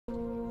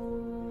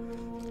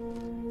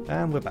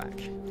And we're back.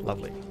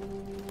 Lovely.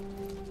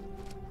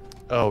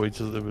 Oh, we're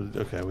just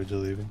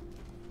leaving.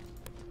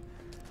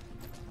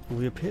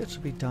 We appear to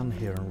be done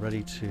here and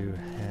ready to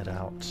head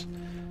out.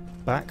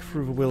 Back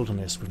through the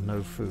wilderness with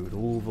no food,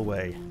 all the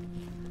way.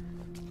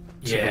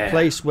 To the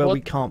place where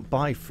we can't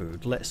buy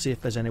food. Let's see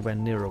if there's anywhere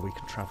nearer we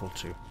can travel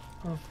to.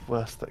 Oh,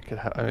 worst that could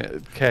happen. I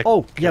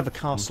mean, yeah, the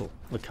castle.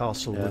 The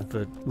castle with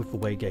the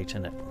way gate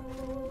in it.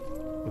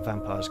 The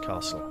vampire's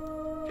castle.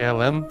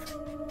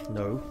 KLM?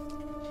 No.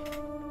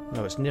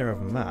 No, it's nearer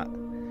than that.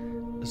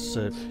 It's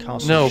a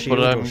castle shield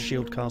or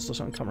shield castle or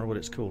something. I can't remember what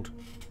it's called.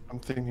 I'm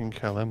thinking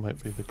KLM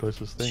might be the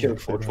closest thing.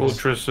 Shield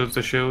Fortress of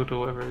the Shield or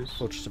whatever it is.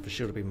 Fortress of the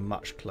Shield would be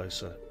much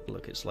closer.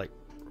 Look, it's like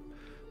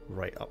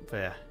right up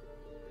there.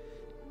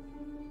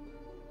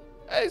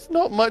 It's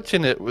not much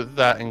in it with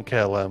that in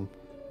KLM.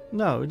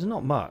 No, it's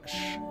not much.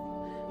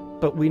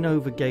 But we know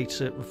the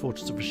gate at the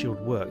Fortress of the Shield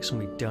works, and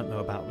we don't know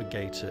about the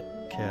gate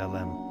at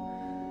KLM.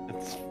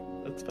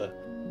 That's fair.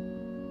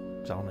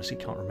 So I honestly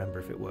can't remember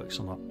if it works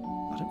or not.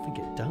 I don't think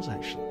it does,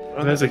 actually.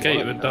 Well, there's a gate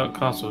at the Dark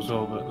Castle as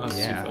well, but that's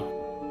Yeah. super.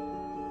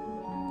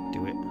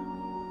 Do it.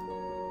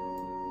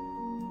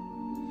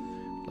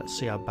 Let's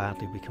see how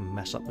badly we can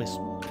mess up this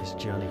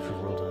journey through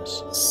the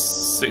wilderness.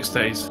 6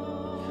 days.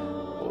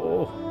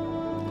 Oh,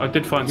 I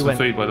did find some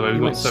food, by the way. We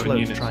got 7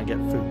 units. To try and get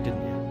food,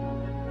 didn't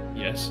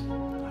you? Yes.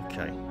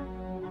 Okay.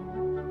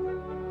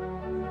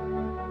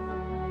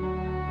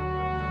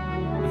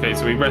 Okay,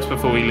 so we rest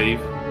before we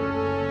leave.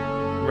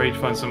 Ready to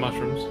find some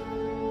mushrooms.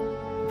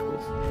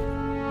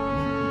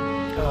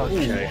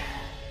 Okay.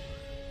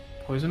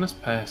 Poisonous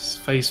pests,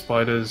 phase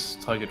spiders,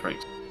 tiger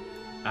drakes.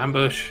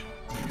 Ambush.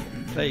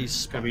 Phase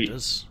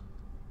spiders.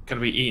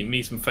 Gonna be eating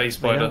me some phase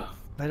spider.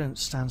 They don't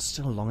stand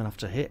still long enough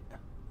to hit.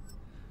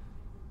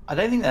 I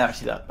don't think they're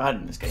actually that bad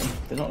in this game.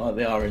 They're not like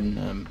they are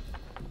in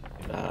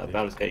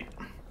Baldur's Gate.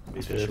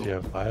 If you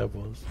have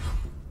fireballs.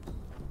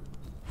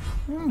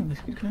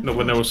 Not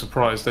when they're all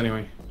surprised,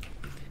 anyway.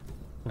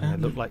 They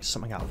look like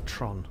something out of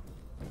Tron.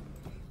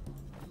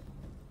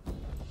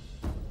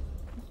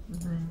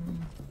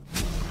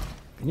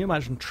 Can you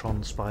imagine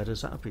Tron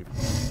spiders? That would be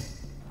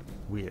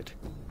weird.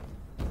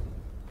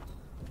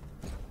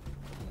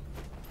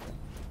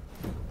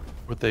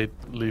 Would they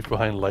leave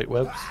behind light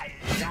webs?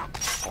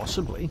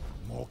 Possibly.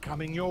 More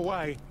coming your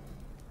way.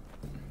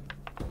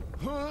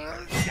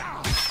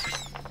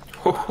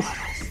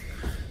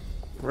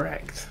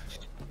 Wrecked.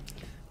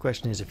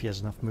 Question is if he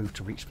has enough move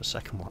to reach the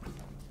second one.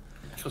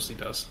 Of course he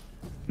does.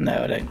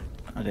 No, I don't.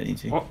 I don't need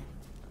to. What?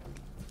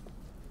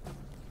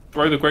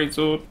 Throw the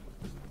greatsword.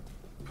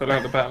 Pull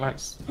out the battle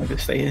axe. I'll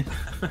just stay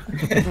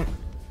here.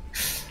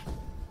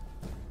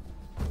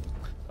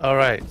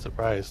 Alright,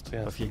 surprised,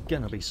 yeah. If you're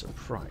gonna be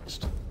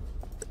surprised.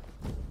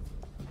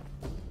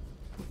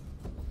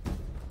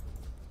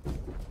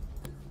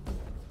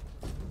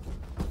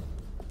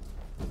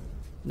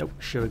 Nope,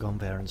 should have gone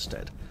there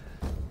instead.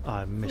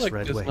 I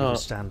misread where he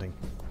was standing.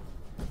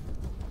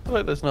 I feel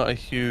like there's not a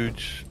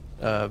huge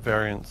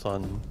variance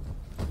on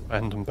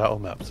random battle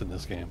maps in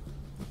this game.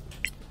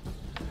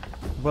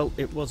 Well,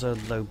 it was a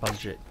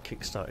low-budget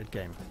Kickstarted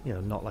game. You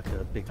know, not like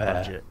a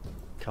big-budget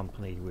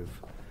company with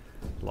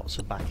lots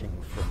of backing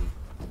from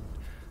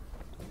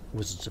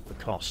Wizards of the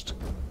Coast.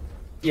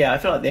 Yeah, I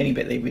feel like the only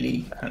bit they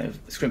really kind of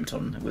scrimped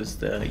on was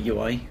the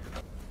UI,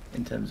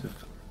 in terms of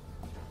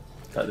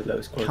like the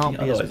lowest quality. Can't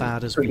be as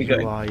bad as the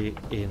good. UI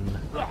in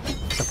A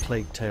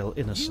Plague Tale: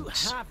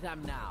 Innocence.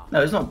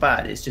 No, it's not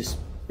bad. It's just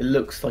it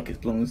looks like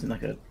it belongs in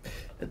like a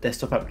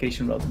desktop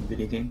application rather than a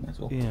video game. That's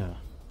all. Yeah.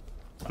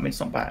 I mean, it's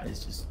not bad.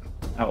 It's just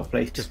out of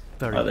place. Just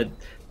very.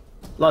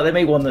 Like they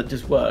made one that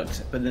just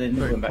worked, but then they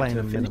Very went back plain to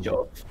and finish it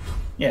minimal. off.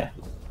 Yeah.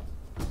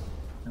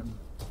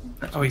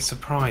 Oh, he's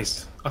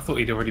surprised. I thought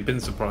he'd already been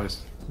surprised.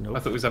 Nope. I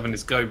thought he was having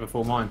his go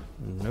before mine.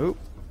 Nope.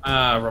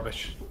 Ah,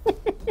 rubbish.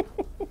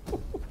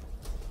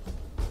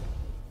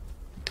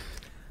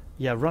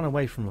 Yeah, run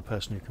away from the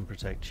person who can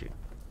protect you.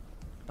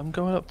 I'm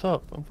going up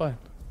top, I'm fine.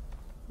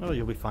 Oh,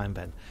 you'll be fine,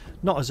 Ben.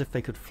 Not as if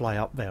they could fly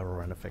up there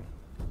or anything.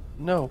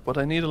 No, but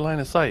I need a line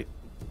of sight.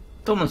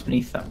 Someone's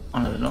beneath that. Oh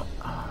no, they're not.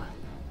 Oh.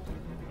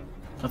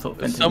 I thought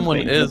Fenton was Someone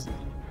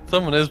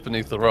beneath is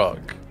beneath the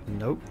rock.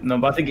 Nope. No,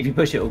 but I think if you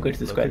push it, it'll go to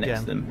the Look square again.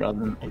 next to them rather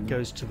than. It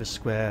goes to the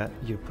square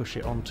you push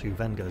it onto,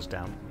 then goes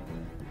down.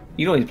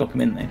 You can always block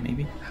them in there,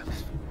 maybe.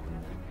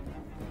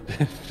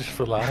 Just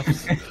for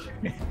laughs.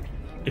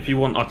 If you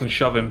want, I can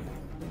shove him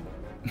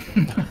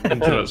into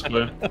that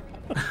square.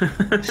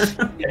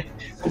 Yeah,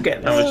 we'll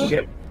get there. We'll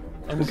get.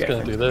 I'm We'll just get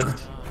gonna do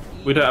this.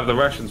 We don't have the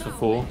rations for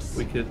 4.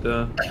 We could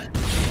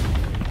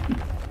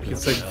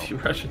save a few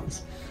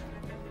rations.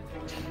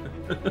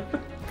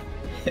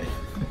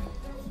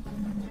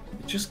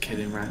 Just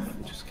kidding,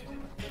 Raph. Just kidding.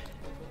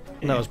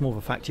 No, it's more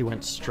the fact you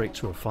went straight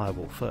to a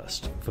fireball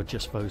first for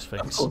just those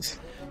things. Of course.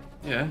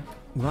 Yeah.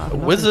 We might have A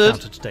another wizard?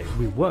 encounter today.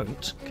 We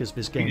won't, because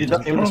this game did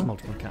doesn't nothing give us wrong.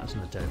 multiple encounters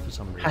in a day for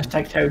some reason.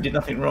 Hashtag Toad did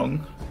nothing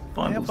wrong.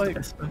 I have,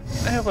 Fireball's the like,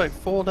 best. I have like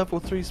 4 level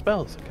 3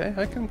 spells, okay?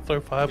 I can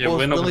throw fireballs. Yeah,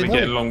 we're not going to be willy-nilly.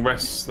 getting long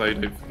rests though,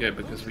 don't forget,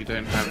 because we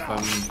don't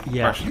have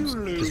Yeah, rations.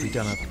 because we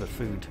don't have the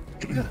food.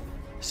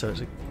 So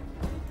it's a,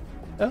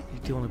 Yeah. you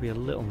do want to be a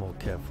little more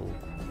careful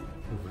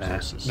with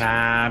resources.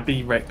 Nah,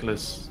 be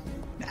reckless.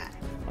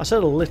 I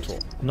said a little,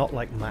 not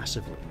like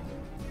massively.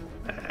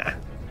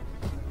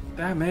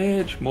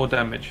 Damage, more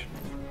damage.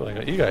 What I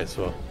got you guys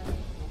for?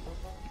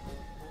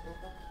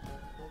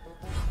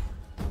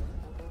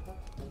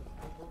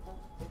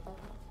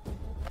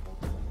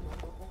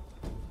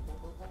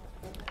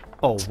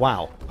 Oh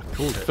wow, I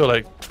called it.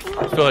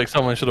 I feel like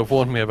someone should have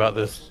warned me about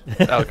this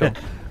outcome.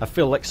 I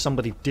feel like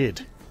somebody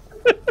did.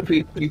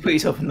 You put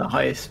yourself in the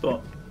highest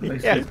spot.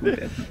 Most Yeah. people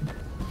do.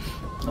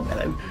 Oh,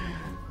 hello.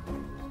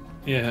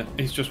 Yeah,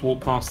 he's just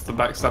walked past the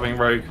backstabbing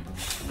rogue.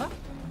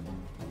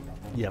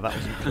 Yeah, that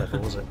wasn't clever,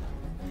 was it?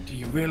 Do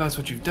you realise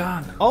what you've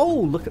done? Oh,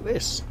 look at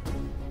this.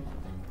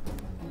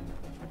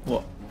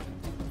 What?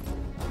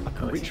 I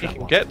can reach You that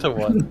can one. get to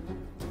one.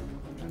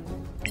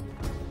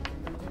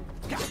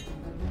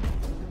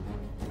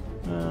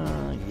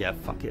 Yeah,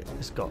 fuck it.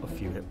 It's got a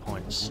few hit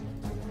points.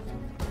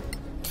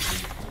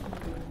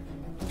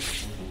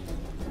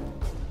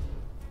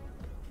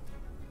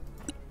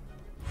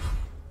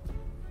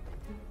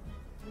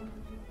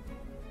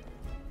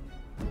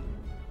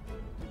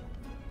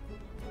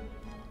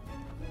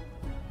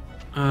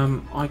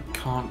 I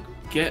can't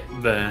get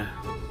there.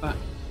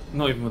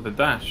 Not even with a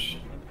dash.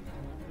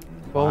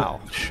 Well,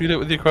 Wow. shoot it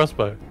with your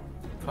crossbow.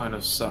 Kind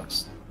of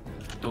sucks.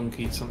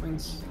 Donkey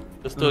somethings.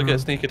 Just still get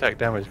sneak attack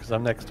damage because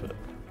I'm next to it.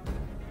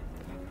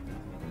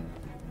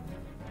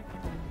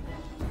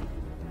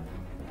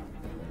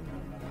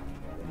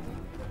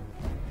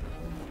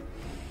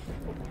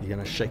 You're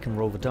gonna shake and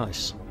roll the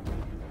dice.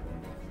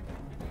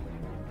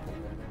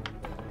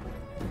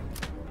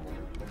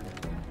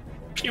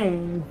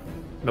 Pew!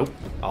 Nope.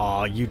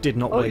 Ah, you did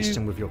not Oh, waste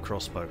you- him with your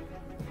crossbow.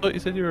 I thought you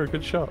said you were a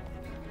good shot.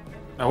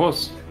 I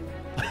was.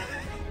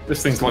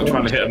 This thing's like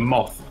trying to hit a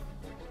moth.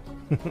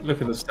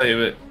 Look at the state of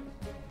it.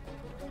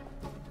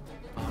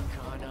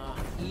 Arcana,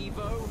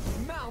 Evo,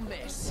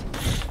 Malmis.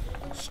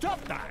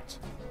 Stop that!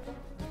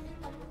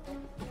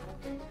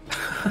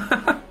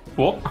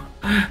 What?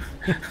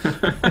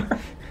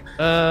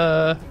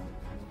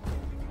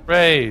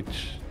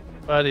 Rage,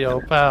 buddy,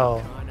 old pal,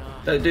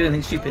 Arcana, Don't do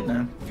anything stupid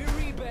now.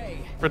 Viribe.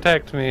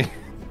 protect me.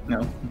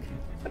 No.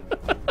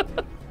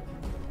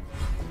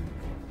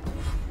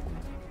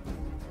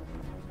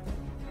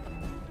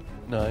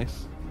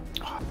 Nice.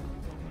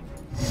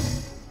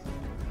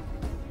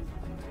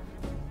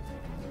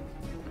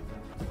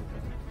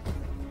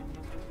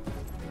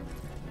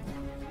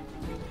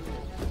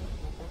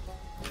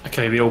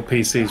 Okay, the old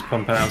PC's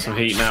pumping out some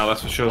heat now,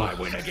 that's for sure. I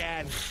win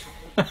again.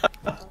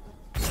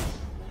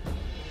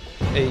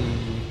 Hey.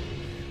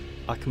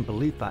 I can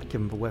believe that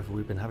given the weather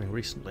we've been having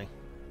recently.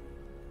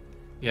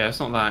 Yeah, it's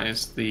not that,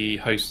 it's the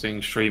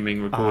hosting,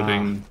 streaming,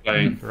 recording,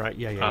 playing. Right,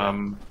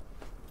 yeah.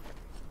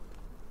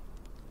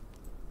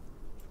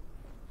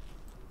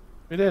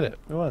 We did it.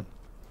 We won.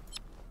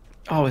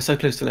 Oh, we're so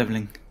close to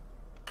leveling.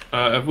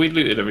 Have we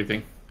looted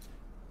everything?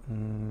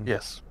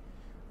 Yes.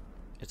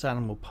 It's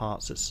animal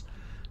parts.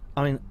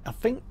 I mean, I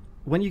think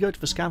when you go to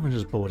the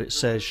scavengers board, it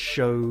says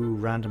show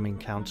random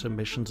encounter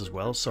missions as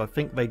well. So I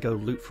think they go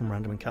loot from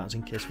random encounters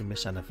in case we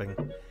miss anything.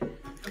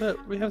 Look,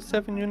 we have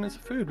 7 units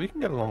of food. We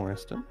can get a long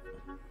rest in.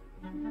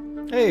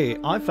 Hey,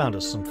 I found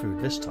us some food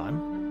this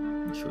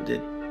time. Sure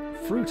did.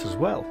 Fruit as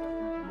well.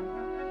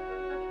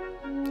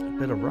 A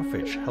bit of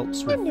roughage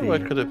helps I with knew I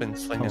could the have been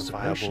slinging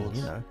constipation, fireballs.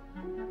 you know.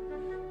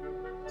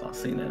 I've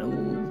seen it all.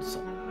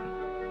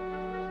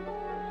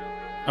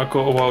 I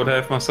caught a wild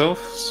hare for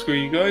myself. Screw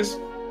you guys.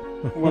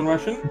 One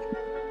ration.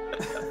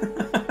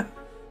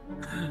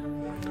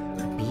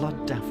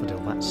 Blood daffodil,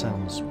 that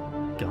sounds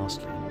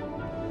ghastly.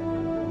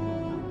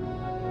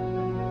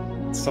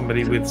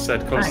 Somebody with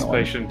said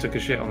constipation took a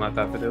shit on that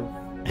daffodil.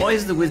 Why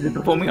is the wizard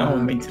performing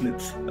armor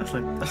maintenance? That's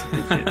a good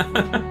shit.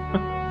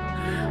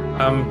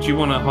 Do you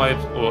want to hide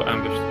or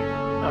ambush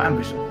them? Oh,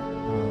 ambush them.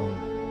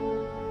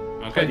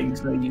 Okay.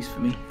 Hiding's no use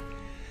for me.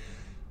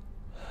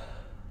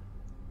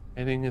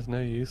 Hiding is no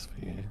use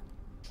for you.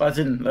 Well, as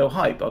in, they'll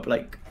hide, but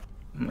like,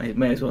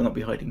 may as well not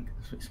be hiding.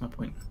 That's my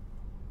point.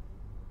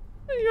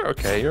 You're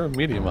okay. You're a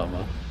medium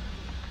armor.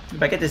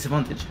 If I get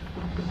disadvantage,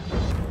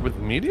 With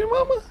medium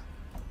armor?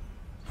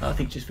 I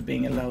think just for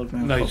being a loud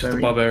mouth. No, you're just a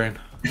barbarian.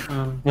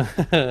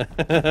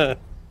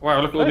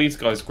 Wow, look at all these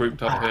guys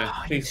grouped up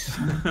here.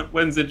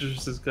 When's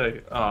Idris's go?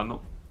 Ah,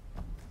 not.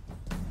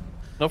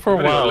 Not for a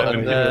I don't while. let And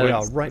them get We then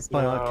are right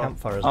by our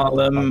campfire as I'll,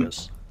 well.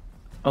 buggers.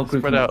 I'll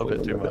group spread them out a up bit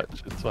too little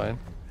much. It's fine.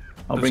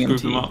 I'll Let's bring them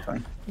group to them you. up. Fine.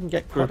 You can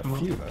get quite a Group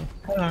 'em few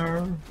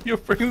though. You're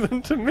bringing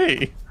them to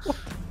me.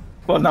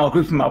 Well, no, I'll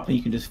group them up and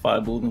you can just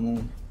fireball them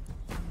all.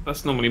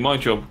 That's normally my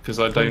job because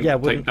I don't yeah,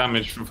 take wouldn't-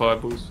 damage from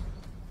fireballs.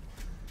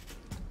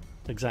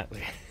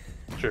 Exactly.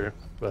 Sure,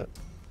 but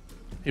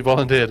he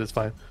volunteered. It's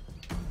fine.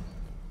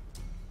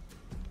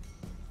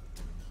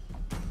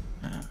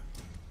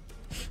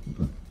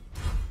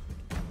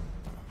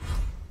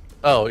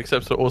 Oh,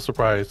 except they're all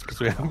surprised because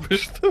we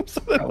ambushed them, so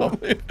they're not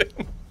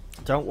moving.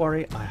 Don't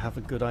worry, I have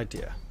a good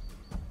idea.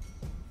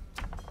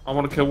 I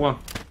want to kill one.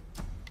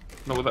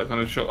 Not with that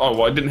kind of shot. Oh,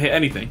 well, I didn't hit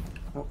anything.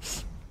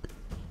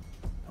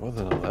 More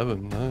than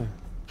 11, no.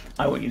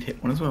 I want you to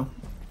hit one as well.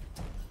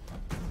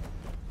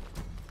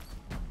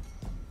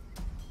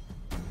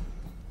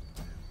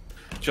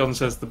 John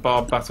says the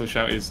bard battle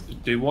shout is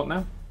do what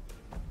now?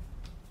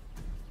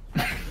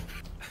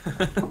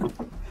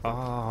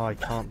 Ah, I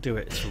can't do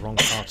it. It's the wrong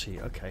party.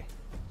 Okay.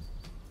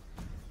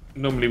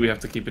 Normally we have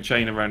to keep a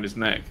chain around his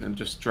neck and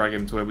just drag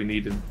him to where we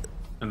need him,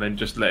 and then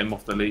just let him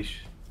off the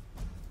leash.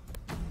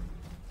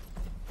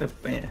 Yeah,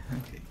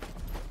 okay.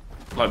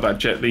 Like that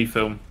Jet Li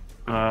film.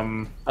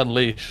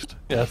 Unleashed,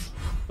 yes.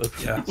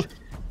 Yeah.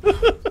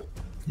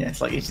 Yeah,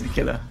 it's like Each of the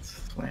Killer.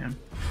 That's what I am.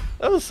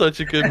 That was such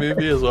a good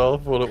movie as well,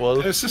 for what it It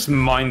was. was just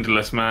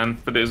mindless, man,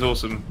 but it was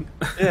awesome.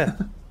 Yeah.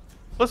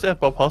 Plus it had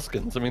Bob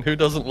Hoskins. I mean, who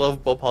doesn't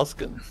love Bob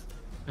Hoskins?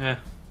 Yeah.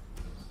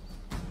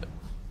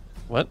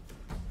 What?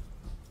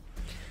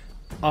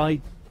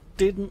 I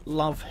didn't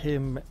love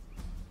him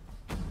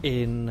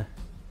in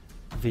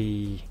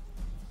the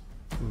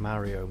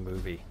Mario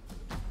movie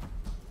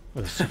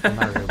with Super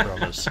Mario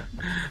Brothers.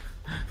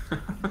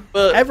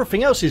 But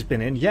Everything else he's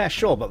been in, yeah,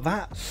 sure, but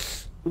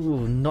that,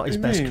 ooh, not his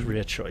you best mean,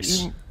 career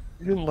choice. You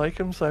didn't like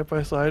him side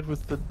by side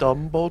with the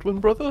dumb Baldwin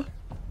brother?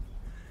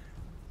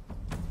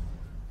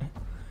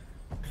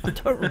 I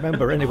don't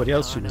remember anybody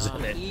else who was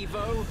in it.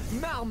 Evo,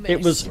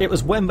 Malmis. It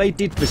was when they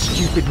did the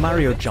stupid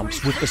Mario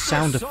jumps with the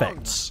sound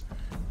effects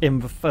in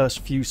the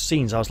first few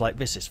scenes. I was like,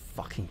 this is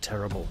fucking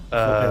terrible. I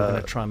thought they were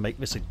going to try and make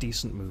this a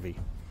decent movie.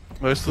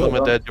 Most of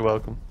them are dead, you're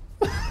welcome.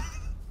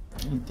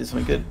 You did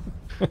something good.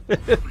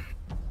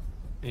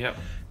 Yep.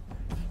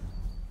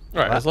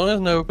 Right, as long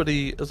as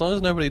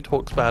nobody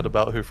talks bad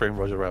about Who Framed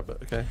Roger Rabbit,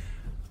 okay?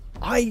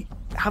 I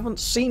haven't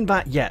seen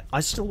that yet.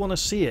 I still want to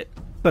see it,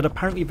 but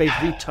apparently they've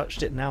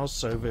retouched it now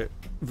so that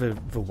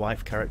the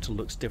wife character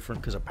looks different,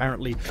 because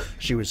apparently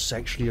she was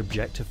sexually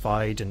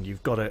objectified, and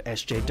you've got to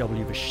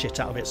SJW the shit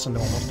out of it, so no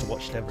one wants to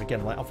watch it ever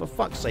again. I'm like, oh, for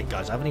fuck's sake,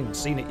 guys, I haven't even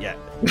seen it yet.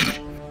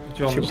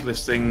 John's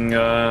listing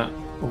all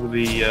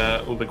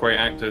the great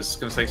actors. It's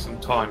going to take some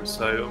time,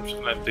 so I'm just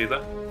going to do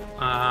that.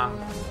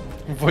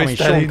 I Voice mean,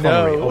 Daddy, Sean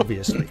Connery, no.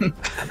 obviously.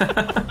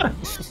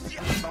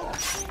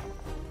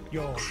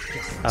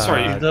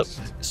 Sorry,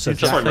 Sir He's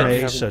Jack up there.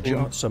 Ray,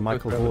 Haven't Sir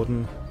Michael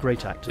Gordon,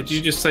 great actors. did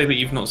you just say that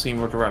you've not seen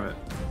Roger Rabbit?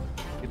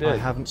 You I did.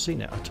 haven't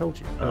seen it. I told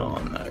you Oh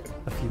no.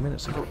 a few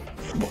minutes ago.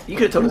 You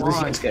could have told us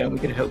this year's ago and we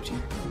could have helped you.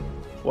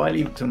 Why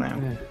leave it till now?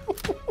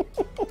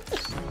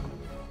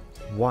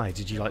 Why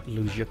did you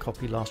lose your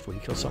copy last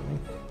week or something?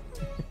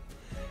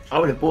 I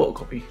would have bought a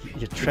copy. You if you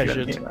hadn't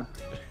treasured. hit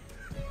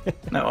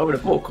that. No, I would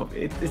have bought a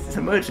copy. This is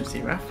an emergency,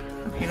 Raph.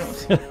 How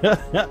can you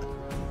not?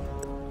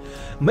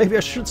 Maybe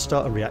I should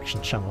start a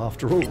reaction channel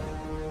after all.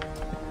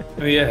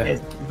 Oh, yeah, Yeah.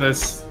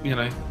 there's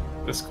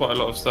there's quite a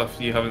lot of stuff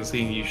you haven't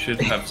seen you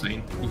should have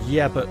seen.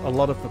 Yeah, but a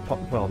lot of the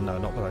well, no,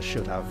 not that I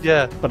should have.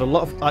 Yeah. But a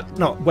lot of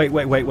no, wait.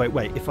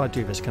 If I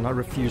do this, can I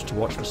refuse to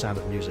watch The Sound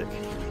of Music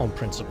on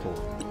principle?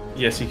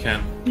 Yes, you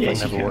can.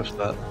 Yes, I you never can. watched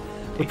that.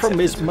 The problem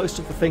is most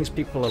of the things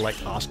people are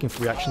asking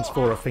for reactions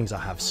for are things I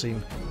have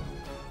seen.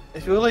 I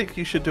feel like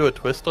you should do a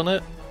twist on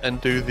it and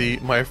do the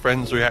my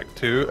friends react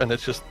to, and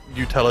it's just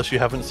you tell us you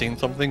haven't seen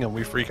something and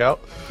we freak out.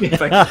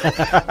 It's like,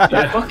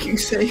 yeah. Fucking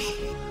say.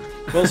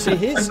 Well, see,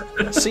 here's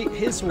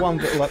one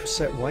that will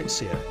upset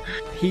Whiteseer.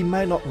 He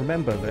may not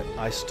remember that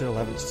I still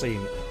haven't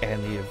seen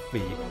any of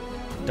the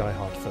Die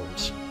Hard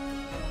films.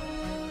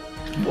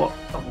 What?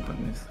 Oh my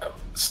goodness.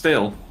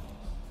 Still,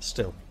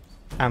 Still.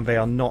 And they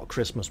are not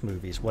Christmas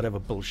movies, whatever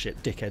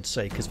bullshit dickheads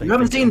say, because they You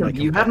haven't think seen it'll them.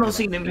 make You have not popular.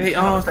 seen them. They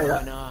are. Say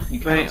that. Honor. You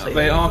they, can't say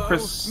they that. are Evo,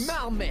 Chris.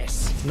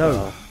 Malmis.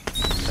 No,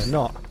 they're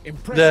not.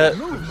 Impressive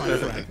move, my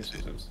friend.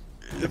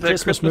 The They're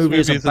Christmas movie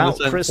is movies in the about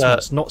sense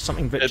Christmas, that not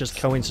something that just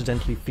it's-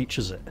 coincidentally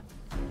features it.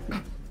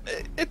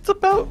 It's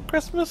about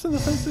Christmas in the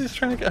sense that he's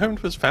trying to get home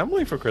to his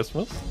family for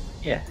Christmas.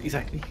 Yeah,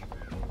 exactly.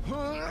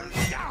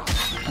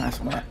 That's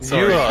what.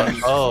 Sorry. You are.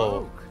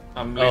 Oh.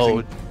 I'm Oh.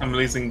 losing. I'm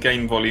losing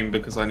game volume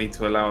because I need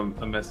to allow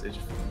a message.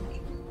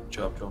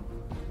 Shut up, John.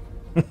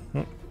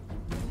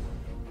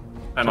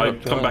 And I Shut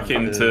up, come back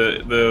John.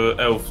 into the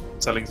elf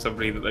telling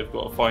somebody that they've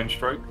got a fine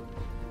stroke.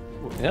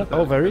 Yeah.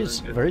 Oh, there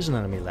is an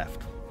enemy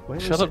left. Where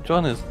is Shut up, it?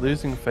 John is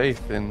losing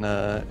faith in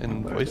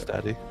Voice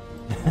Daddy.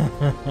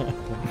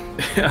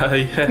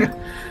 Yeah,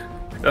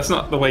 that's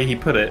not the way he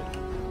put it.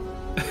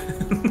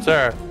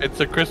 Sir, it's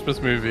a Christmas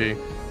movie.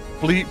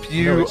 Bleep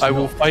you, No, it's I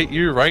will not. fight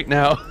you right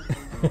now.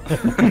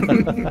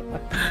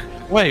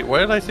 Wait, why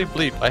did I say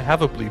bleep? I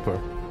have a bleeper.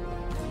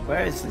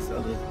 Where is this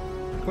other?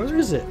 Where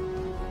is it?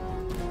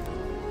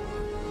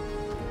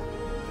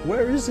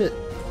 Where is it?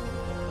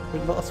 The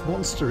last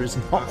monster is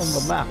not on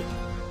the map.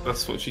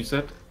 That's what she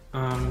said.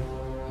 Yeah,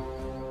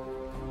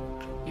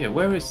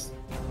 where is?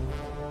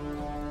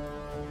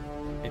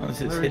 Oh,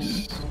 this is where hidden.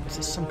 Is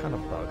this some kind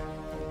of bug?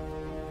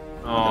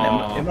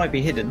 Oh, It might be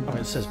hidden. I mean,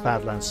 it says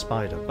Badlands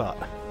Spider, but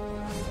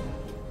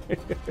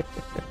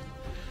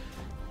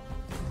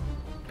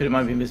But it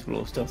might be invisible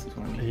or stealth as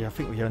well. yeah, I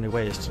think the only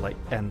way is to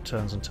end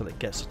turns until it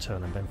gets a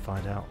turn and then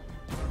find out.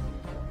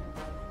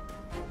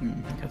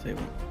 I'll tell you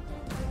what.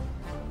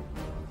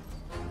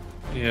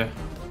 yeah.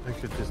 I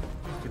could just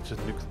could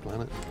just nuke the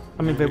planet.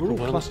 I mean, they were all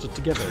Well, clustered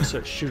together, so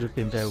it should have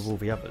been there with all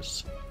the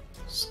others.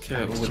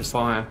 Scare It's all with just-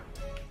 fire.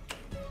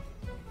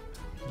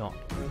 Not.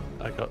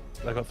 I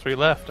got 3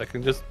 left. I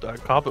can just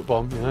carpet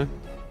bomb, you know.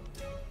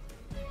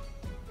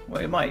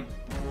 Well, it might.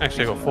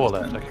 Actually, I got 4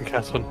 left. I can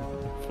cast one.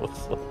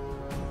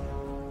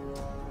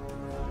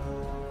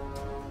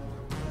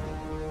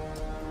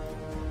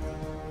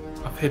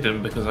 I've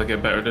hidden because I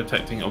get better at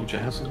detecting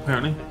objects,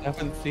 apparently. I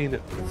haven't seen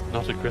it. But it's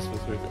not a Christmas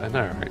movie. I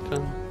know, right?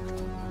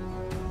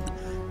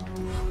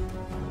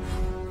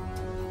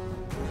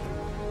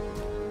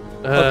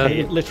 Okay,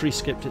 it literally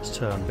skipped its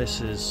turn.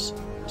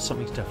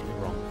 Something's definitely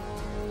wrong.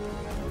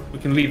 We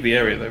can leave the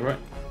area though, right?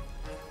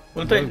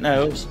 Well, I don't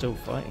know. It's still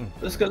fighting.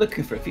 Let's go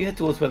looking for it. If you head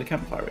towards where the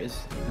campfire is,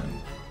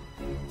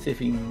 see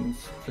if you can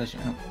flesh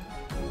it out.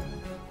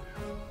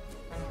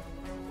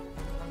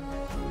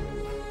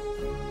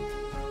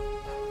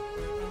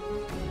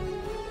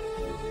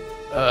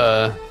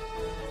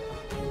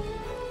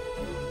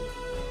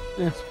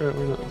 Yeah, screw it.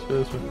 Why not? Let's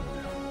go this way.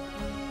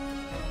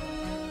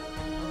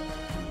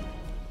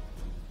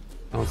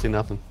 I don't see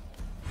nothing.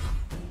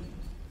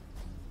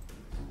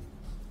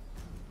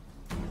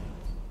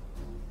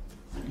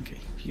 Okay,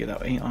 if you go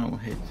that way, I will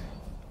head.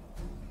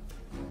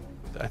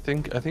 I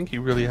think he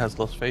really has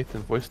lost faith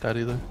in Voice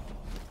Daddy though.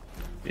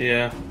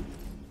 Yeah.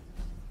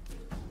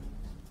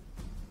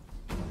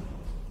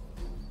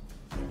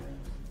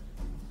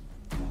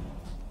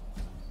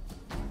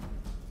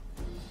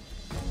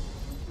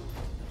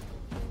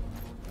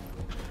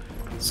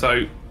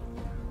 So,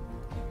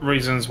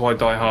 reasons why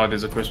Die Hard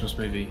is a Christmas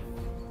movie.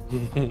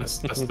 Let's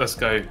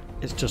go.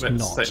 It's just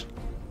Let's not.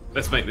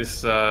 Let's make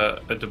this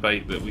a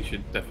debate that we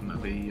should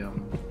definitely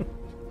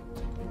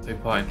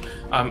take part in.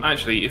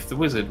 Actually, if the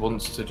wizard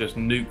wants to just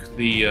nuke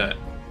the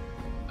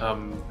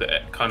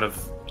kind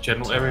of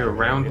general area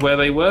around where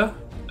they were,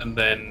 and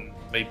then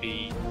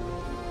maybe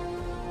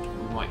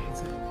we might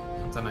hit it.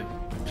 I don't know.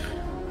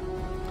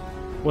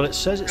 Well, it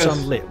says it's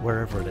unlit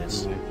wherever it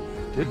is.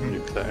 Did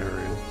nuke that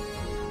area.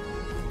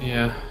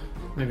 Yeah,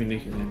 maybe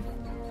nuke it in.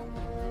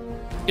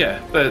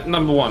 Yeah, but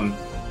number one,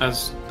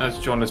 as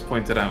John has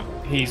pointed out,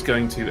 he's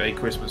going to a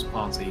Christmas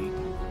party.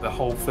 The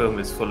whole film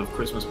is full of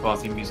Christmas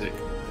party music.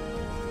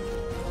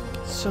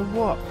 So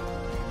what?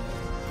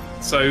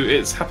 So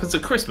it happens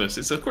at Christmas.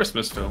 It's a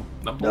Christmas film.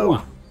 Number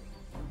No.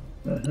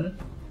 one.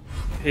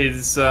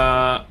 His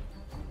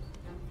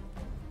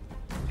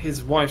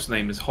wife's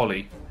name is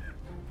Holly.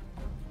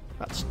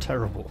 That's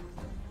terrible.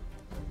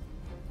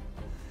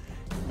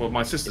 Well,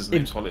 my sister's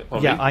name's Holly.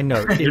 Yeah, I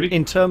know.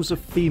 In terms of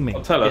theming,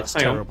 I'll tell her. it's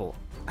Hang on. terrible.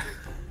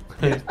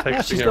 He's Yeah,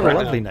 texting she's it got right a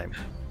lovely now. name.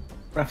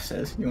 Raph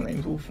says your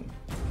name's awful.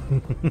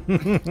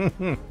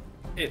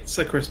 It's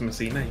a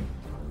Christmassy name.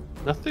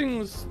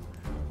 Nothing's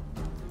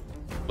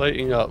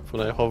lighting up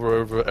when I hover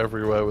over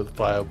everywhere with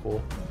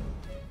fireball.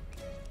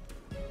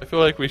 I feel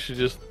like we should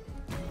just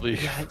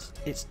leave. Yeah,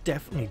 it's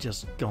definitely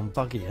just gone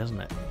buggy, hasn't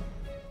it?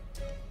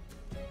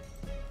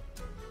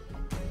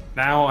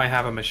 Now I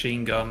have a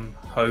machine gun.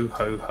 Ho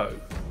ho ho.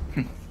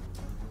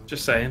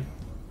 Just saying.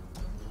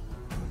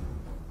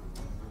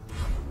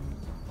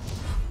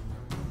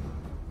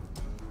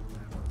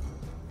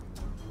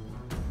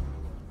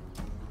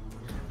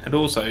 And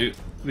also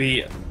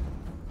the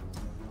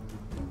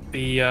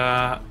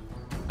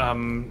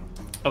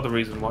other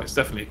reason why it's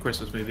definitely a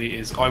Christmas movie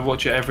is I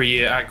watch it every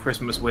year at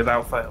Christmas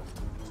without fail.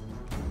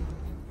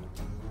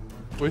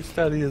 Voice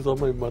Daddy is on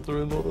my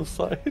mother-in-law's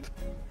side.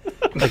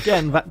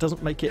 Again, that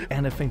doesn't make it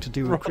anything to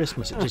do with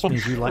Christmas. It just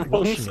means you like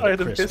Wrong watching it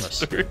side at of Christmas.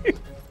 history.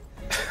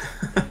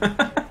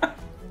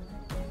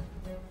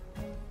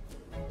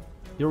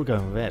 You're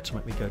going there to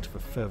make me go to the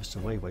furthest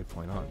away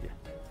waypoint, aren't you?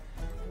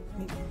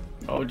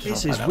 Oh,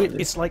 This is weird.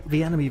 It's like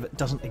the enemy that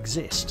doesn't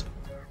exist.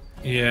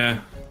 Yeah,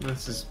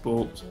 this is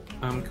bought.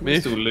 Can we Me?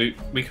 still loot?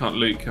 We can't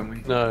loot, can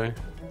we? No.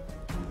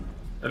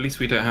 At least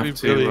we don't have We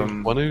to. really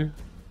want to.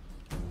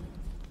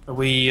 Are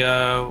we?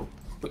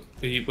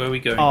 Where are we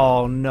going?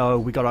 Oh no,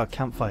 we got our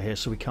campfire here,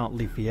 so we can't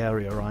leave the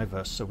area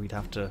either. So we'd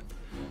have to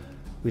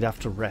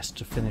rest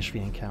to finish the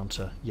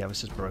encounter. Yeah,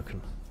 this is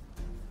broken.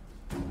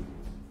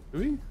 Do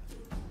we?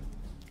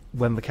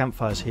 When the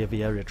campfire's here,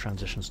 the area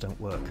transitions don't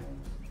work.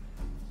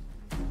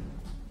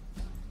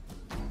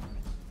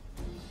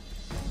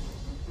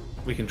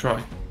 We can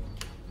try.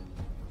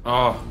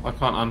 Oh, I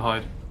can't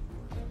unhide.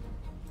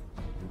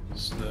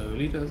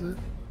 Slowly does it.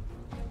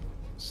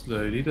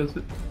 Slowly does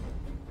it.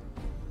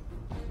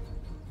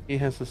 He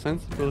has the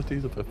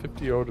sensibilities of a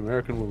 50-year-old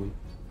American woman.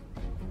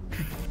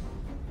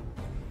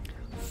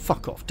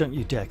 Fuck off, don't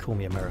you dare call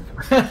me American.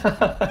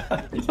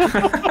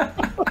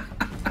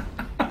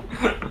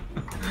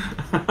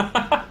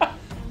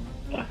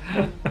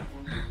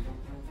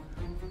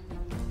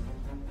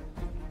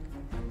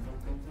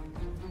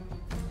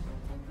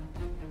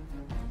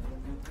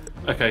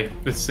 Okay,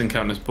 this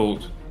encounter's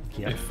bought.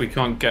 Yeah. If we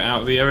can't get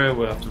out of the area,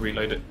 we'll have to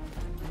reload it.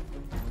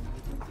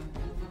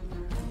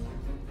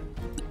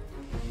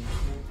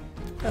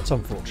 That's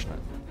unfortunate.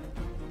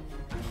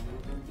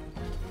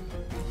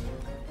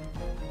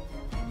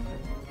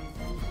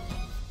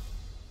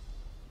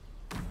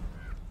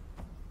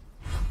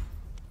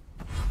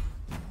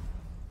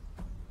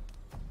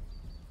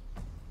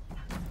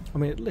 I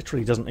mean, it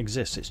literally doesn't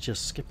exist. It's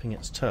just skipping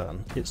its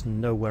turn. It's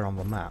nowhere on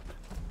the map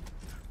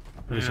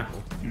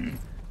visible. Yeah.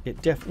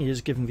 It definitely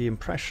is giving the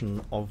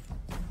impression of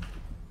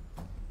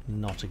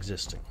not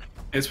existing.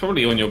 It's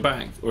probably on your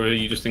back, or are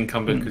you just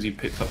encumbered because you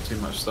picked up too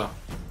much stuff?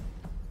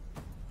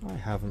 I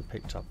haven't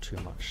picked up too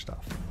much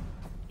stuff.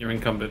 You're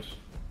encumbered.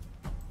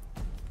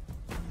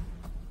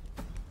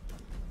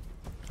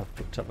 I've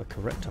picked up the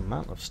correct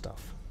amount of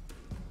stuff.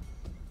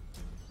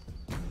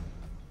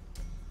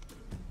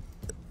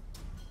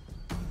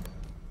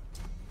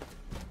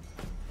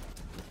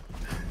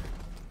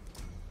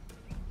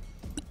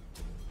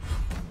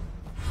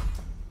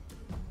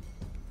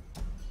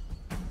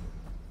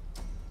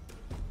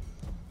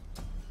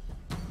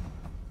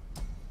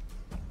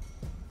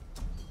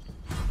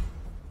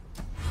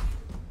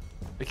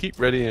 I keep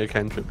readying a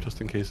cantrip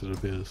just in case it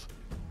appears.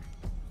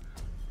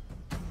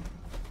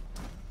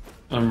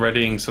 I'm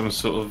readying some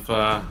sort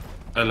of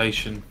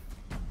elation.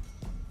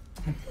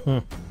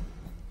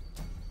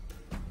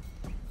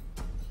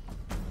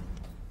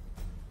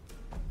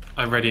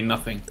 I ready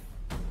nothing.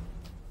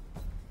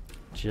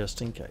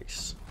 Just in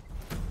case.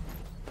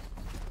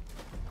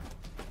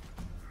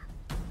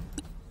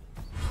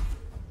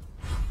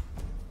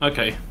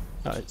 Okay.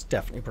 Oh, it's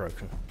definitely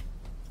broken.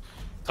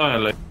 Tire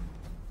Do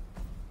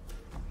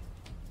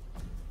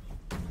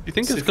you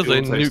think it's If because the they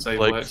auto nuked save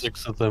like works.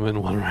 6 of them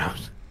in one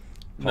round?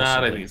 Nah, I don't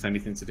Possibly. think it's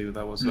anything to do with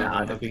that whatsoever. No,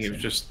 I I don't think think it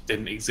so. just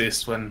didn't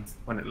exist when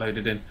it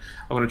loaded in.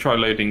 I'm going to try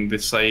loading the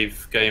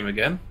save game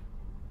again.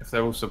 If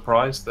they're all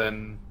surprised,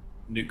 then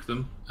nuke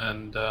them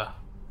and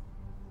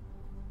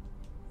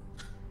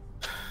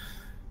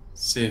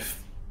see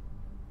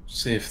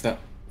if that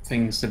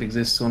thing still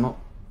exists or not.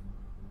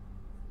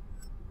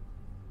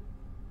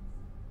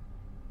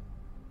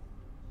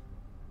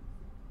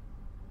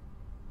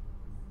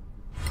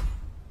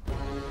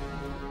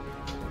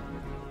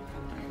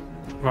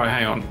 Right,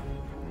 hang on.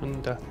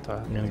 I'm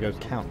going to go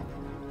count.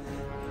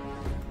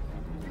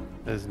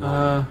 There's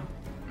no.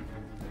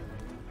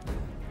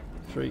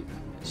 3,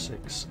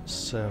 6,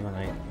 7,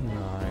 8,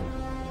 9.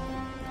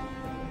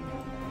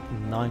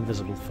 9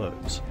 visible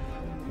foes.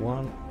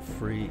 1,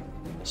 3,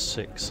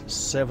 6,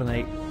 7,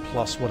 8,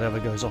 plus whatever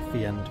goes off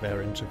the end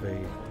there into the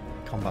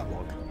combat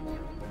log.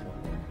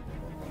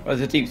 Well,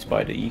 as a deep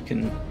spider, you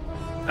can.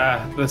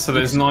 So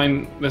there's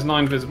nine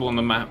visible on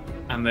the map,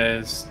 and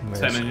there's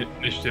Where's- 10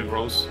 initiative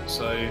rolls.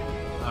 So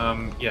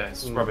yeah,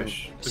 it's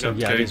rubbish. We're So going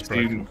yeah, to it go is to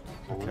broken.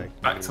 Okay.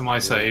 back to my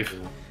save.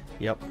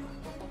 Yep.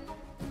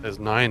 There's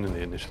 9 in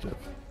the initiative.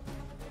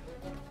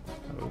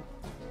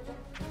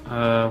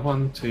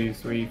 1, 2,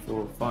 3,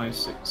 4, 5,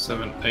 6,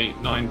 7,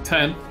 8, 9,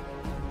 10.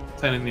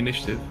 10 in the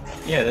initiative.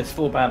 Yeah, there's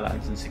 4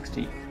 badlands and 6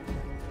 deep.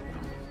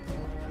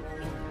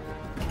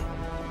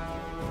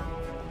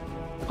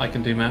 I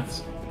can do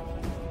maths.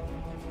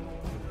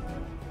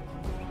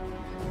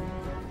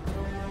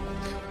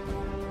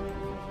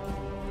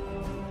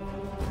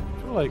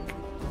 I feel like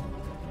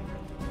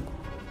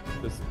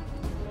there's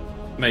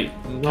Mate,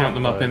 Not count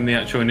them up though. in the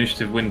actual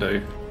initiative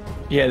window.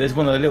 Yeah, there's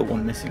one of the little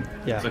one missing.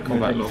 Yeah. There's a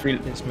combat Only log. three-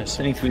 It's There's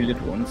missing. only 3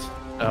 little ones.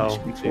 There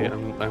should be oh, see,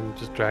 4. I'm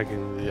just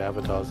dragging the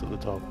avatars at the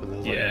top, and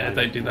there's like Yeah, nine.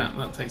 don't do that.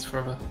 That takes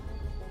forever.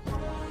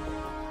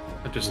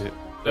 I just Yeah.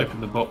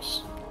 open the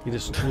box. You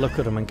just look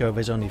at them and go,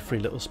 there's only 3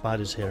 little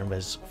spiders here, and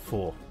there's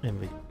 4 in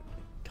the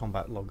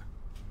combat log.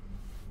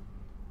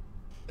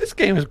 This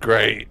game is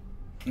great.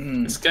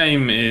 This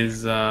game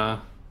is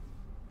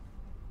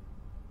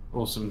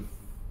awesome.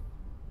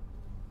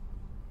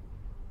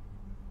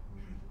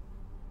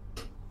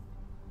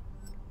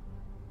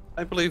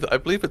 I believe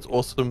it's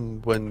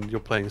awesome when you're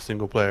playing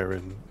single player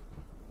and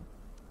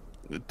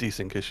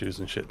desync issues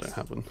and shit don't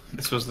happen.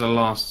 This was the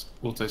last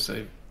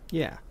autosave.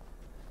 Yeah.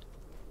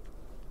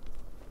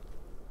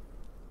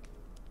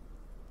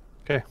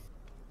 Okay.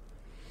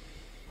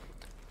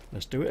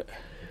 Let's do it.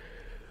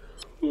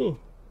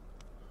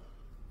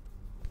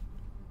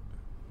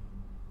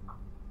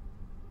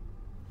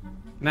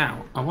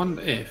 Now, I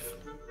wonder if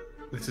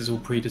this is all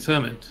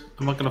predetermined.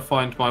 Am I going to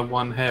find my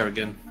one hair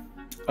again?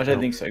 I don't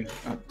think so.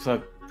 So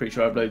I'm pretty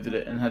sure I've loaded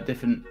it and had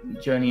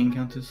different journey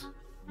encounters.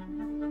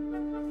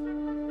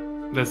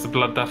 There's the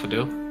blood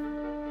daffodil.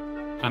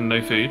 And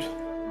no food.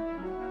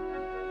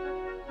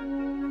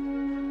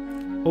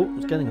 Oh,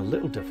 it's getting a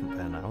little different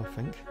there now, I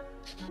think.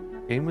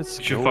 Game with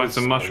We should find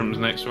some mushrooms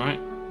next, right?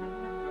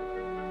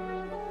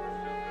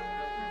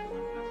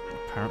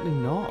 Apparently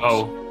not.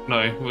 Oh,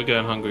 no, we're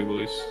going hungry,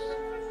 boys.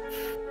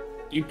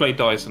 You play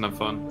dice and have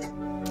fun.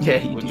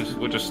 Yeah, you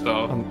We'll just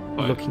start. I'm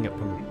Fine. looking at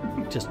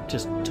them, just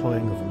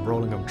toying with them,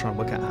 rolling them, trying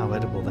to work out how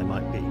edible they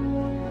might be.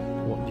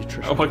 What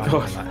nutritional Oh my value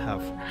God. they might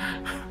have.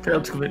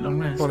 Failed to commit long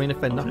rest. Well, I mean,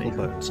 if they're Lovely.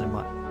 knuckle bones, they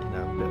might,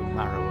 a bit of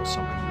marrow or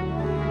something.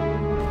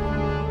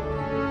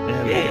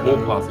 There we Yeah. go.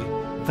 War party.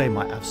 They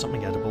might have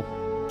something edible.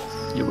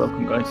 You're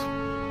welcome, guys.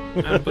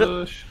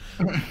 Ambush.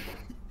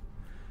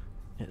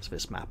 It's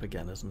this map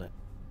again, isn't it?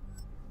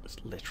 It's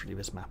literally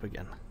this map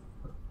again.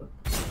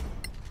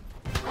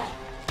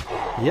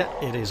 Yeah,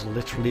 it is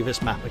literally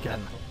this map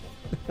again.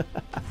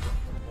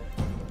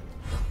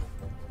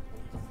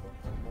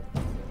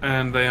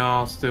 And they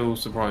are still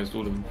surprised,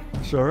 all of them.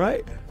 It's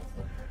alright.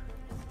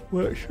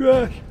 What's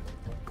that?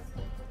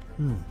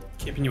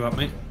 Keeping you up,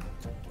 mate.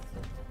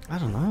 I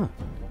don't know.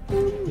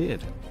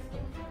 Weird.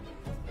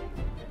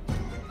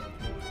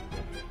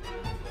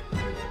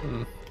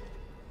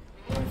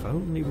 If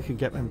only we could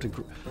get them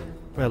to...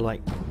 Well,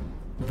 like,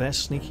 they're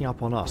sneaking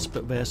up on us,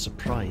 but they're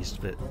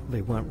surprised that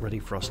they weren't ready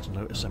for us to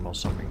notice them or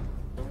something.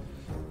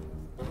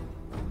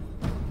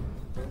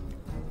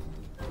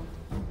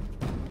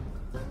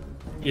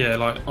 Yeah,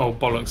 like, oh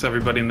bollocks,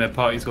 everybody in their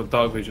party's got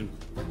dark vision.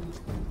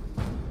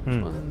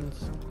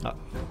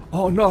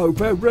 Oh no,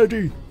 they're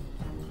ready!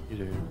 You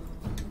do.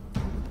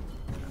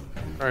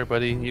 Alright,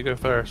 buddy, you go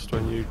first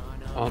when you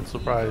aren't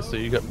surprised, so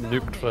you get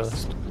nuked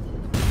first.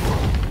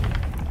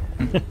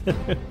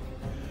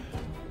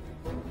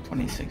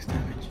 26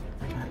 damage.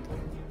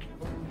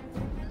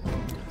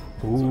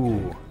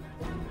 Ooh.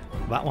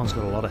 That one's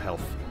got a lot of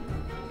health.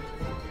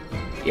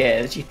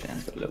 Yeah, the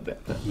chieftain's got a little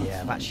bit, but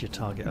Yeah, that's your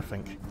target, I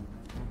think.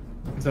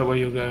 Is that where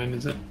you're going,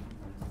 is it?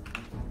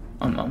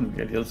 I'm going to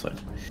go to the other side.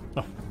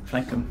 Oh.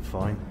 Flank him.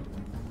 Fine.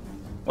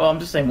 Well, I'm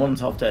just saying one's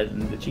half dead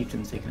and the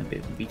chieftain's taking a bit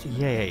of a beating.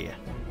 Yeah.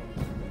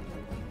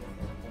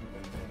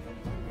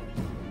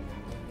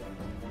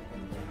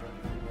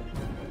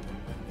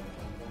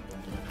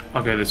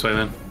 I'll go this way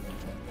then.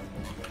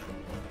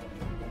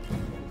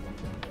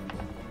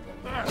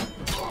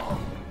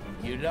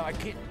 You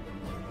like it?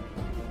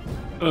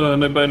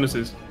 No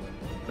bonuses.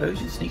 Oh,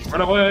 she sneaks.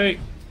 Run away!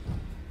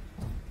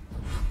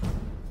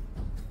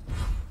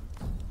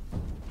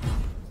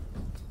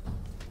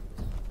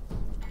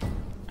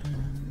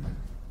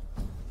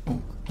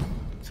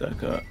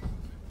 Berserker.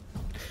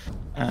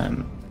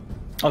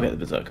 I'll get the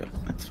Berserker.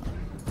 That's fine.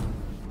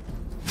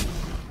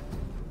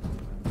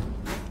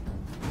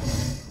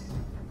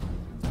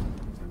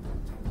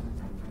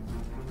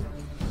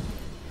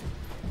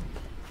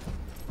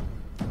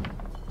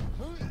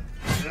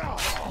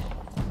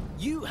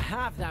 You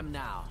have them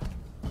now.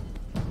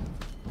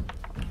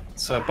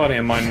 So a buddy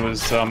of mine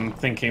was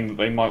thinking that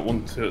they might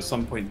want to at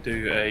some point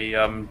do a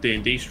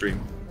D&D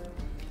stream.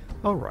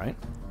 Alright.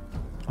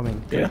 I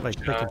mean, Yeah. they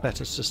pick a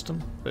better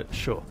system, but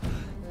sure.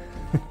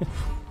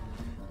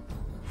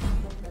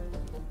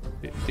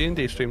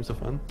 D&D streams are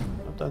fun.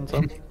 I've done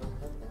some.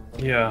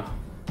 Yeah.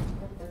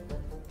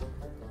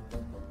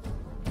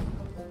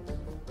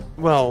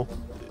 Well,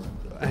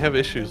 I have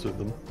issues with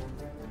them.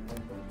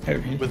 Oh,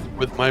 really?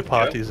 With my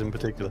parties in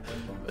particular.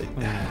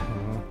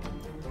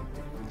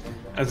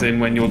 As in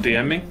when you're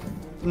DMing?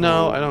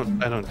 No, I don't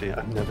DM.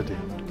 I've never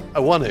DM'd. I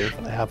want to,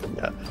 but I haven't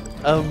yet.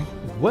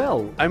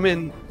 Well, I'm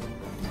in.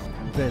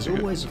 there's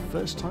always a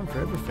first time for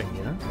everything,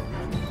 you know?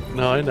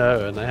 No, I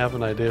know, and I have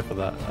an idea for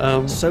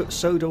that.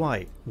 So do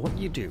I. What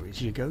you do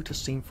is you go to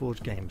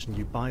Steamforged Games and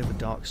you buy the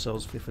Dark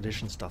Souls 5th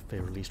edition stuff they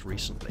released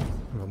recently,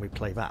 and then we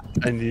play that.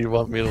 And you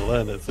want me to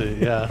learn it, so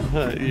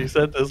yeah. You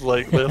said this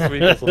like last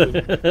week or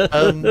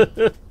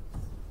something.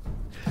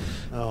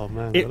 Oh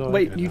man.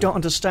 Wait, you don't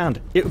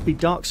understand. It would be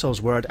Dark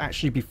Souls where I'd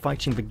actually be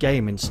fighting the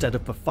game instead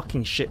of the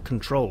fucking shit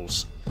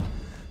controls.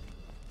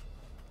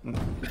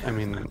 I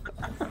mean,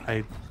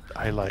 I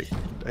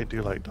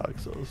do like Dark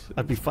Souls.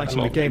 I'd be fighting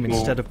lot the of game people-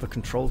 instead of the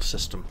control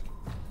system.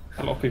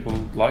 A lot of people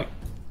like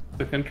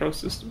the control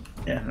system.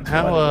 Yeah. That's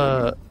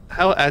why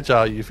How agile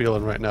are you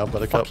feeling right now,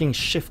 Buttercup? Fucking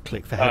shift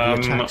click for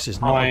heavy attacks is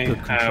not a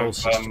good control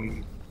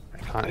system. I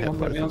can't Hang on,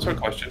 hit let me both answer a of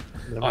them. question.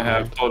 Never I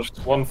have mind.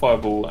 dodged 1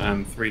 fireball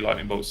and 3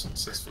 lightning bolts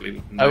successfully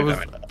with no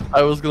damage.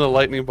 I was gonna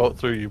lightning bolt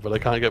through you, but I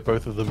can't get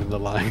both of them in the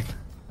line.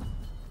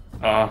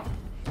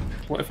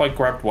 What if I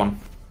grabbed one?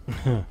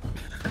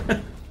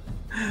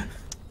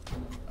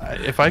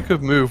 If I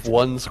could move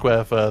 1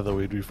 square further,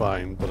 we'd be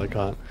fine, but I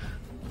can't.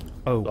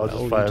 Oh, I'll just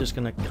well, fire you're just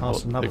going to cast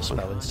bolt, another big one.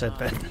 spell instead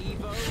then.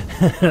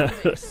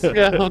 Evo,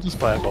 Yeah, I'll just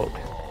firebolt.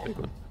 Big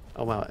one.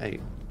 Oh wow, 8.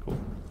 Cool.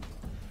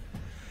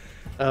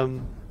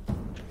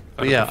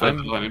 But yeah, prefer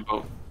the lightning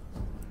bolt.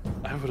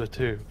 I would have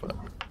too, but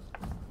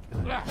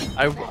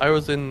I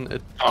was in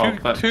Oh,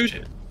 that's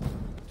shit.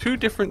 two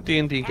different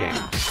D&D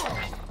games,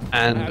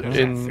 and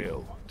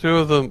in 2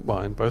 of them,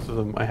 well, in both of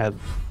them, I had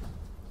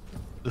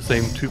the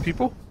same 2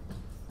 people,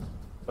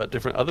 but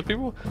different other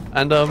people,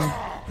 and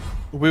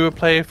we would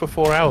play for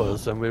 4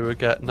 hours, and we would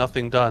get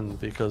nothing done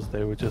because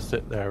they would just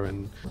sit there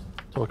and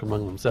talk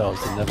among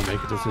themselves and never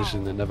make a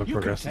decision and never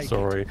progress the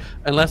story,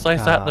 unless I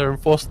sat there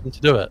and forced them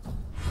to do it.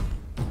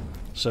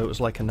 So it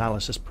was like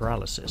analysis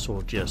paralysis,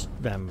 or just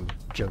them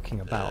joking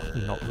about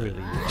and not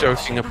really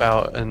Joking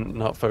about and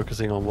not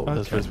focusing on what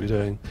they're supposed to be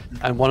doing.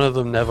 And one of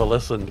them never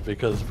listened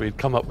because we'd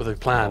come up with a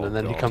plan and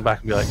then he'd come back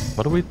and be like,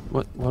 what are we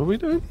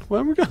doing?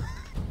 Where are we going?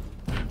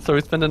 So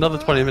we'd spend another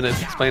 20 minutes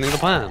explaining the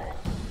plan.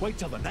 Wait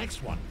till the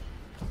next one.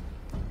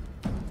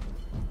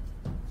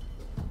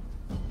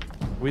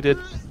 We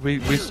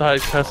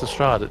started Curse of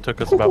Strahd. It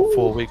took us about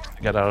 4 weeks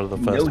to get out of the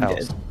first No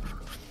house.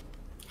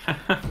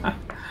 dead.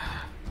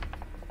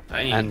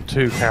 And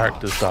 2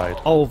 characters died.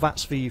 Oh,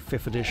 that's the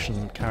 5th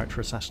edition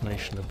character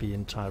assassination of the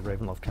entire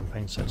Ravenloft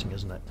campaign setting,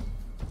 isn't it?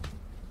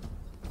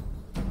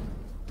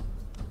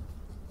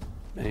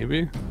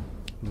 Maybe.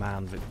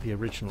 Man, the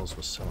originals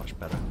was so much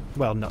better.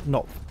 Well,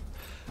 not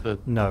The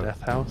no.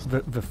 Death House.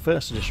 The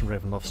first edition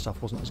Ravenloft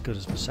stuff wasn't as good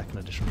as the second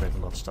edition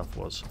Ravenloft stuff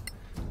was.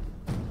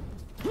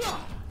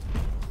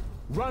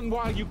 Run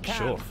while you can.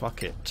 Sure,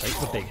 fuck it. Take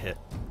the big hit.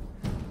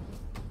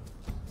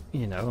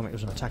 You know, I mean, it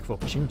was an attack of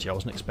opportunity. I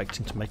wasn't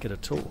expecting to make it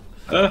at all.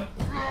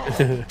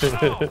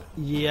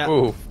 Yeah.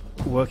 Oh,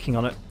 Working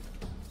on it.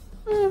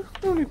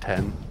 only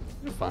 10.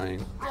 You're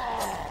fine.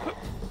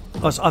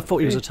 I thought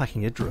he was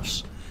attacking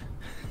Idris.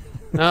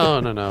 No,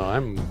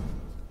 I'm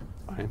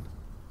fine.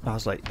 I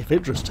was like, if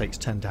Idris takes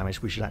 10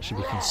 damage, we should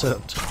actually be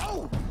concerned.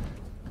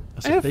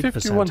 That's I a have big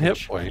 51 hit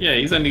percentage. points. Yeah,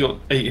 he's only got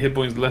 8 hit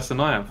points less than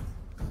I have.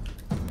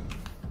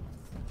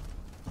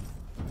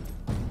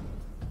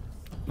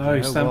 No,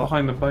 You know stand what?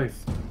 behind them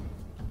both.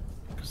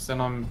 Because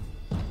then I'm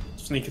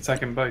sneak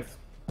attacking both.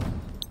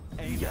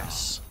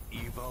 Yes.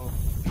 Evil.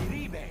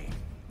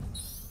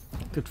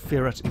 Could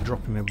theoretically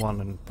drop him in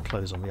one and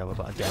close on the other,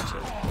 but I doubt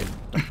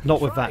it.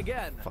 Not with Try that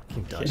again.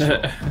 fucking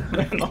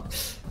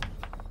dice.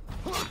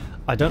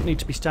 I don't need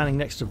to be standing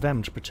next to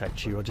them to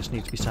protect you, I just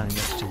need to be standing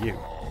next to you.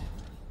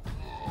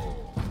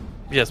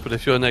 Yes, but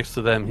if you're next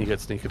to them, he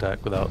gets sneak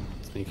attack without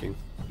sneaking.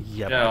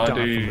 Yeah, Yeah, but I I don't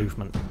have the do.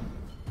 movement.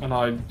 And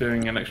I'm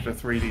doing an extra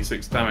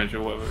 3d6 damage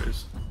or whatever it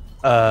is.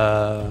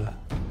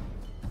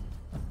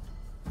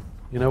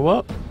 You know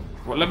what?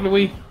 What level are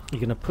we? You're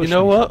going to push You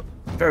know me. what?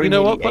 Very You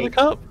know what, nearly eight.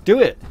 Buttercup? Do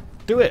it!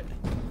 Do it!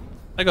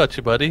 I got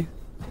you, buddy.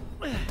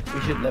 We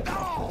should level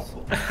up.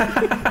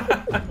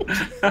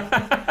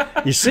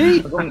 You see?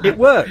 It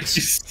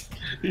works!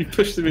 You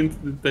pushed him into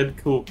the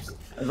dead corpse.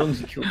 As long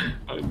as you kill them.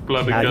 Like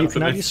blood Now and you guts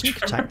can and have your it's sneak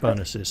attack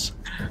bonuses.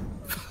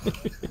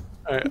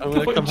 Alright, I'm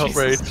gonna Oh, come help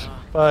Jesus. Rage.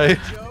 Bye.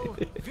 Joe,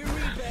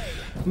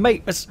 Viribe.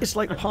 Mate, it's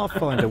like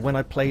Pathfinder when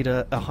I played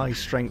a high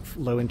strength,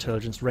 low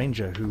intelligence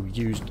ranger who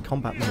used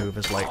combat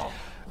maneuvers like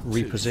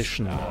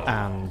reposition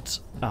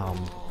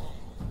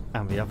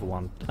and the other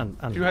one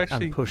You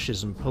actually- and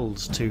pushes and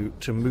pulls to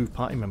move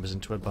party members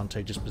into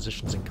advantageous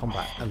positions in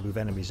combat and move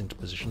enemies into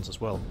positions as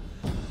well.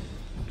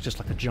 Just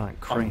like a giant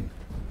crane.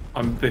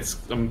 I'm this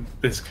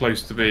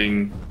close to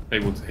being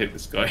able to hit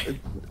this guy.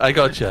 I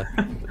gotcha.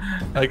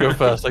 I go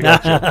first, I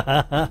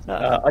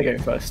gotcha. I go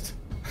first.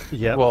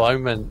 Yeah. Well, I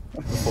meant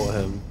before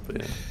him,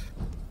 but yeah.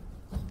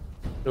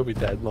 He'll be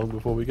dead long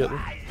before we get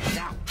there.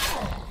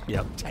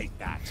 Yep. Take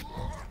that.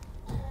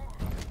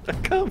 I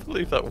can't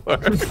believe that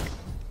worked.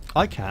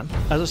 I can.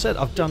 As I said,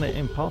 I've done it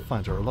in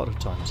Pathfinder a lot of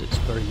times. It's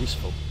very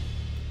useful.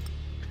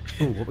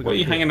 Ooh, what we What got are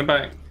you here? hanging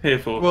about here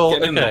for? Well,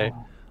 Get in okay.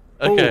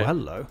 there. Okay. Oh,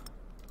 hello.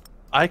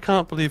 I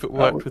can't believe it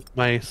worked with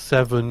my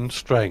 7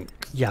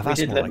 strength. Yeah, We that's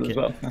did more level like as it.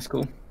 well. That's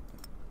cool. Do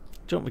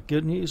you want the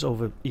good news or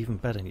the even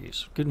better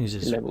news? Good news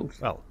is, Levels.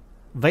 well,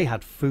 they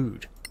had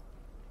food.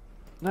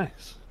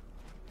 Nice.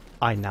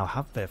 I now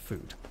have their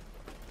food.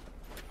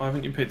 Why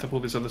haven't you picked up all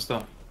this other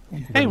stuff?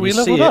 Hey, When we you see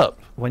leveled it- up.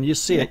 When you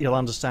see it, you'll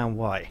understand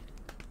why.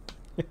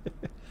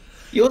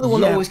 You're the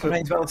one that Yeah, always but-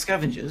 complains about the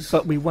scavengers.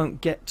 But we won't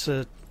get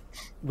to.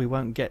 We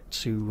won't get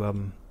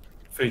to.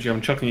 Fiji,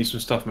 I'm chucking you some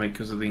stuff, mate,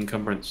 because of the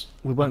encumbrance.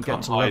 We won't I get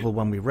can't to hide. level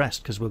when we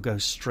rest because we'll go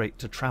straight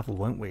to travel,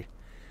 won't we?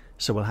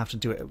 So we'll have to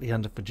do it at the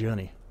end of the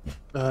journey.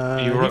 Are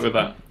you alright with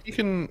that? You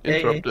can Yeah,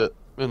 interrupt it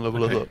and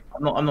level Okay. it up.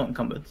 I'm not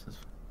encumbered.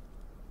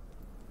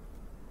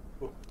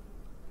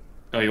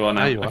 Oh, you are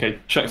now. Now you are. Okay,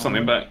 chuck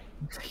something back.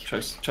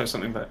 Chuck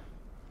something back.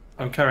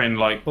 I'm carrying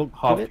like Well,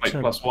 half give it plate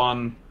to- plus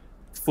 1,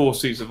 4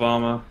 suits of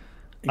armour.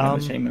 You got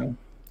the Um, chainmail.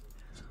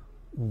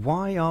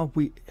 Why are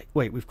we?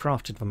 Wait, we've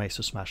crafted the mace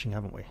of smashing,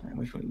 haven't we?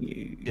 Which one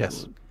you?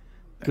 Yes.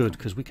 Good,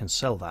 because we can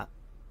sell that.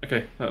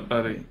 Okay,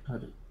 that'd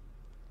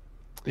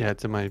Yeah,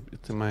 it's in my.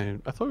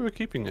 I thought we were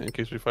keeping it in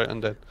case we fight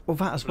undead. Well,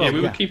 that as yeah, well.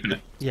 we Yeah, were keeping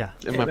it. yeah.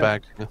 In my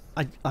bag. Yeah.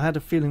 I had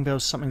a feeling there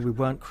was something we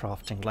weren't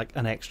crafting, like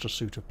an extra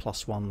suit of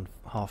 +1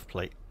 half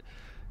plate.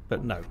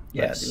 But no,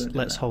 Yeah, let's, they were doing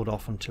let's that. hold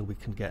off until we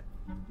can get.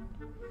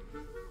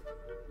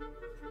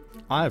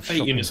 I have 8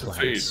 shopping units of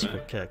plans food, for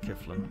man. Kerr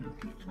Kiflin.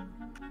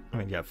 I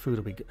mean, yeah, food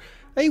will be good.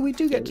 Hey, we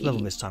do get to level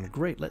this time.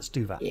 Great, let's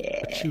do that.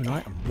 Yeah. A tune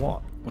item.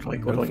 What? What do I-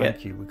 No, what do I thank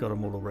get? you. We got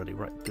them all already.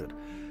 Right, good.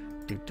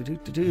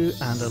 Do,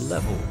 and a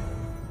level.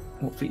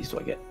 What feats do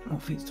I get?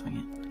 What feats do I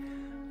get?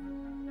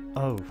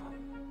 Oh,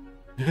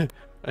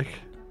 Okay.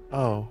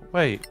 Oh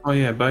wait. Oh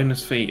yeah,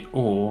 bonus feat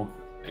or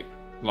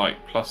like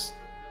plus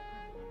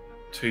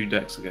 2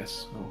 dex, I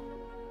guess. Oh.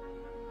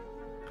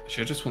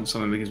 Actually, I just want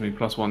something that gives me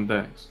plus 1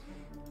 dex.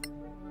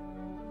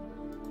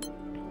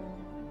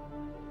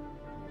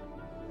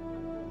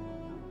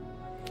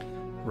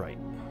 right.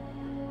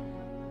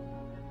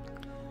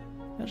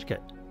 Let's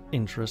get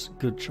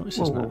good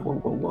choices Whoa, now. whoa,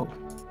 whoa, whoa, whoa.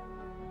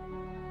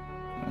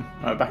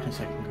 Alright, back in a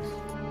second.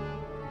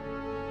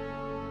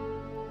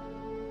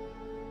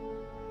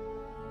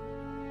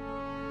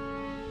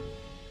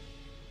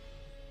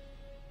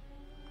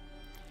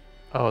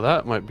 Oh,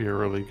 that might be a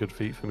really good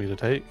feat for me to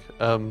take.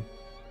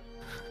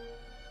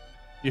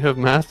 You have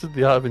mastered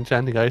the art of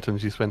enchanting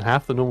items. You spend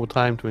half the normal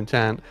time to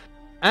enchant,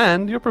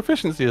 and your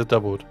proficiency is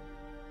doubled.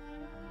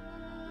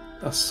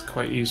 That's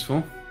quite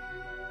useful.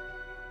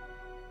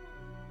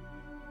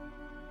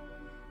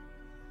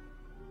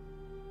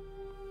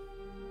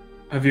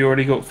 Have you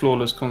already got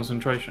flawless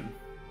concentration?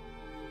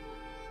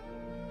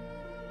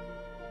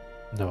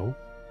 No.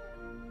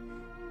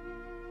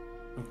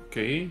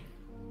 Okay.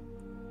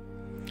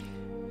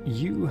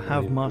 You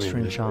have Master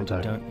mean, Enchanter,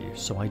 I don't. don't you?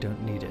 So I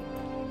don't need it.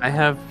 I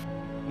have...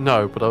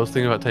 No, but I was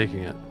thinking about taking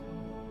it.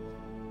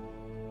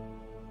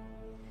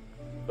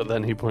 But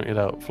then he pointed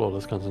out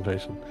flawless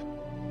concentration.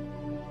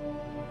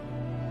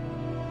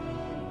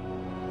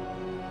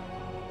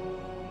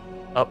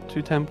 Up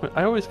to 10 points.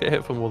 I always get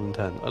hit for more than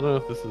 10. I don't know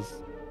if this is...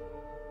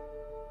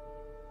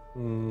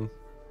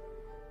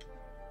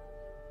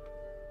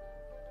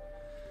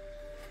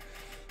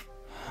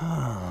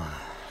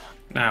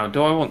 Now,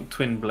 do I want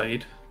Twin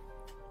Blade?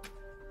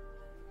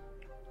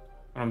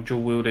 When I'm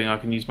dual wielding, I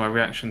can use my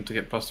reaction to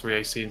get +3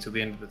 AC until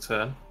the end of the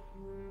turn.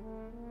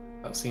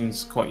 That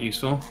seems quite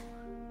useful.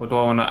 Or do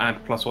I want to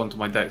add +1 to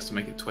my dex to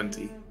make it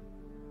 20?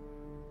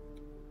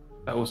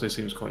 That also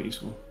seems quite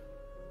useful.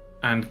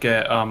 And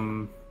get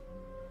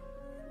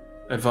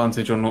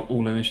advantage on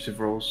all initiative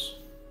rolls.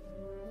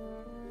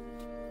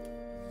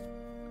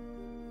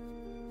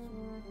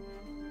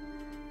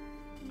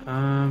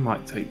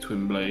 Might take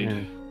Twin Blade.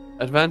 Yeah.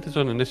 Advantage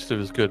on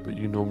initiative is good, but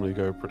you normally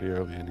go pretty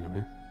early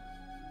anyway.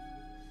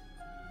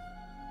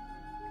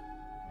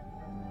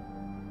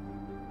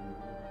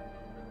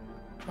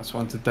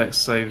 +1 to dex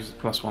saves,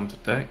 +1 to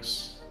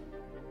dex.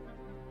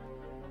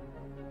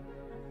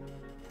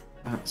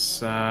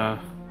 That's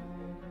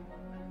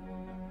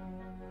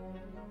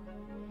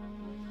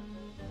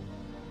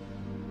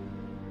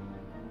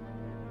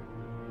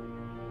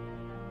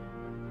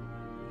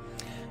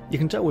You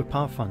can tell we're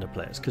Pathfinder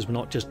players because we're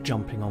not just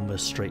jumping on the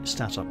straight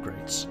stat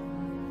upgrades.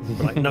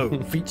 We're like,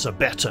 no, feats are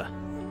better.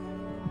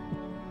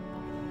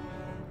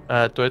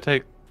 Do I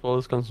take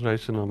flawless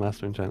concentration or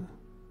master enchantment?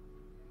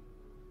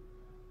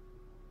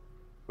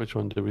 Which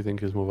one do we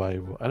think is more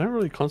valuable? I don't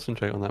really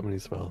concentrate on that many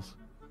spells.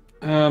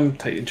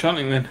 take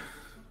enchanting then.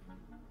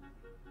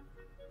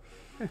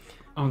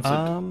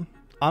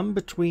 I'm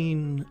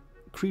between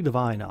Creed of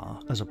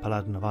Einar as a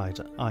Paladin of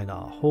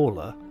Einar,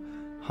 Hauler,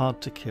 Hard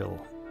to Kill,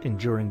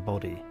 Enduring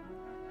Body.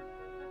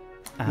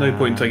 No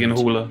point in taking a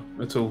and- hauler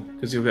at all,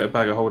 because you'll get a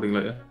bag of holding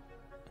later.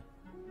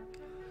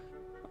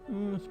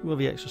 Well,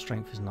 the extra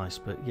strength is nice,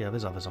 but yeah,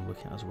 there's others I'm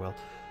looking at as well.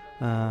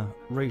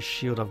 Raise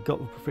Shield, I've got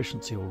the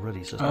proficiency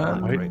already, so it's not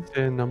that great. Right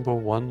there, number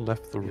 1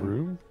 left the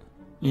room.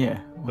 Yeah.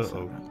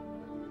 Uh-oh.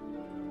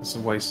 It's a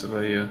waste of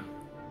a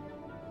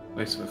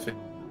fit.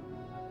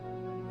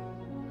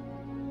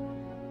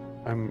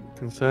 I'm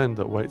concerned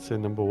that White say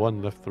number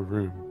 1 left the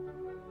room.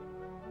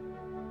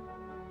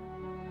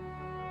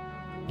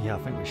 Yeah, I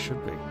think we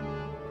should be.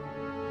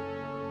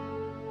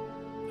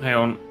 Hang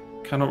on.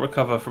 Cannot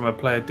recover from a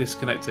player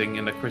disconnecting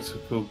in a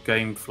critical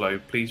game flow.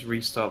 Please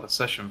restart the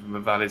session from a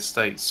valid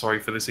state. Sorry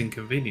for this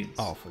inconvenience.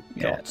 Oh, for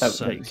Yeah, God's that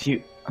sake. was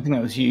you. I think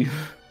that was you.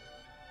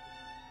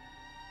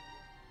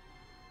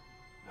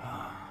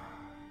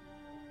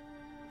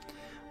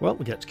 Well,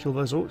 we get to kill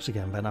those orcs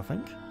again, Ben, I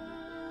think.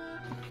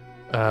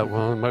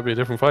 Well, it might be a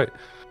different fight.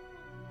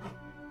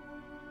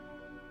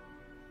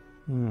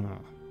 Hmm.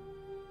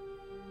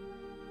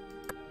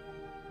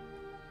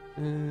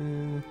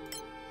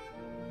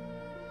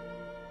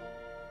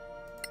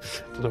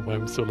 I don't know why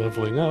I'm still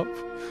leveling up.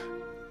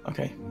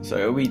 Okay, so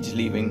are we just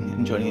leaving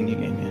and joining a new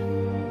game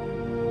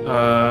here?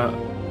 Are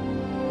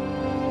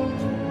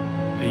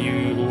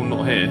you all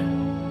not here?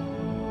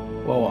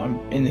 Well, I'm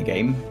in the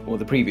game, or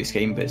the previous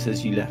game, but it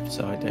says you left,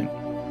 so I don't.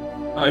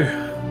 Oh.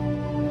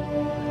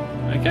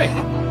 Okay.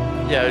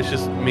 Yeah, it's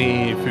just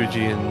me,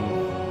 Fuji, and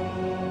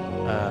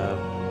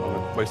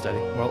Voice Daddy.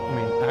 Well, I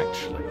mean,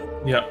 actually,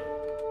 Yeah.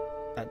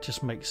 that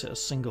just makes it a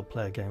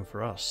single-player game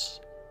for us.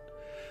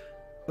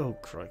 Oh,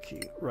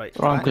 crikey. Right,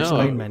 Well, back to the no.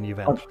 main menu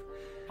then. I'm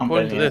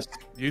According to playing this,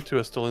 you two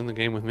are still in the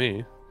game with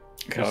me.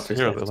 Okay, Just I've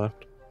zero just that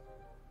left.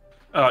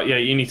 left. Yeah,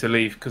 you need to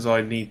leave because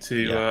I need to.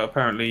 Yeah.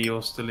 Apparently,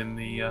 you're still in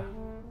the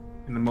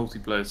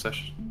multiplayer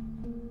session,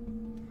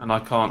 and I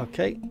can't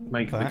Okay,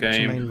 make the back to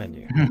game. main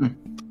menu.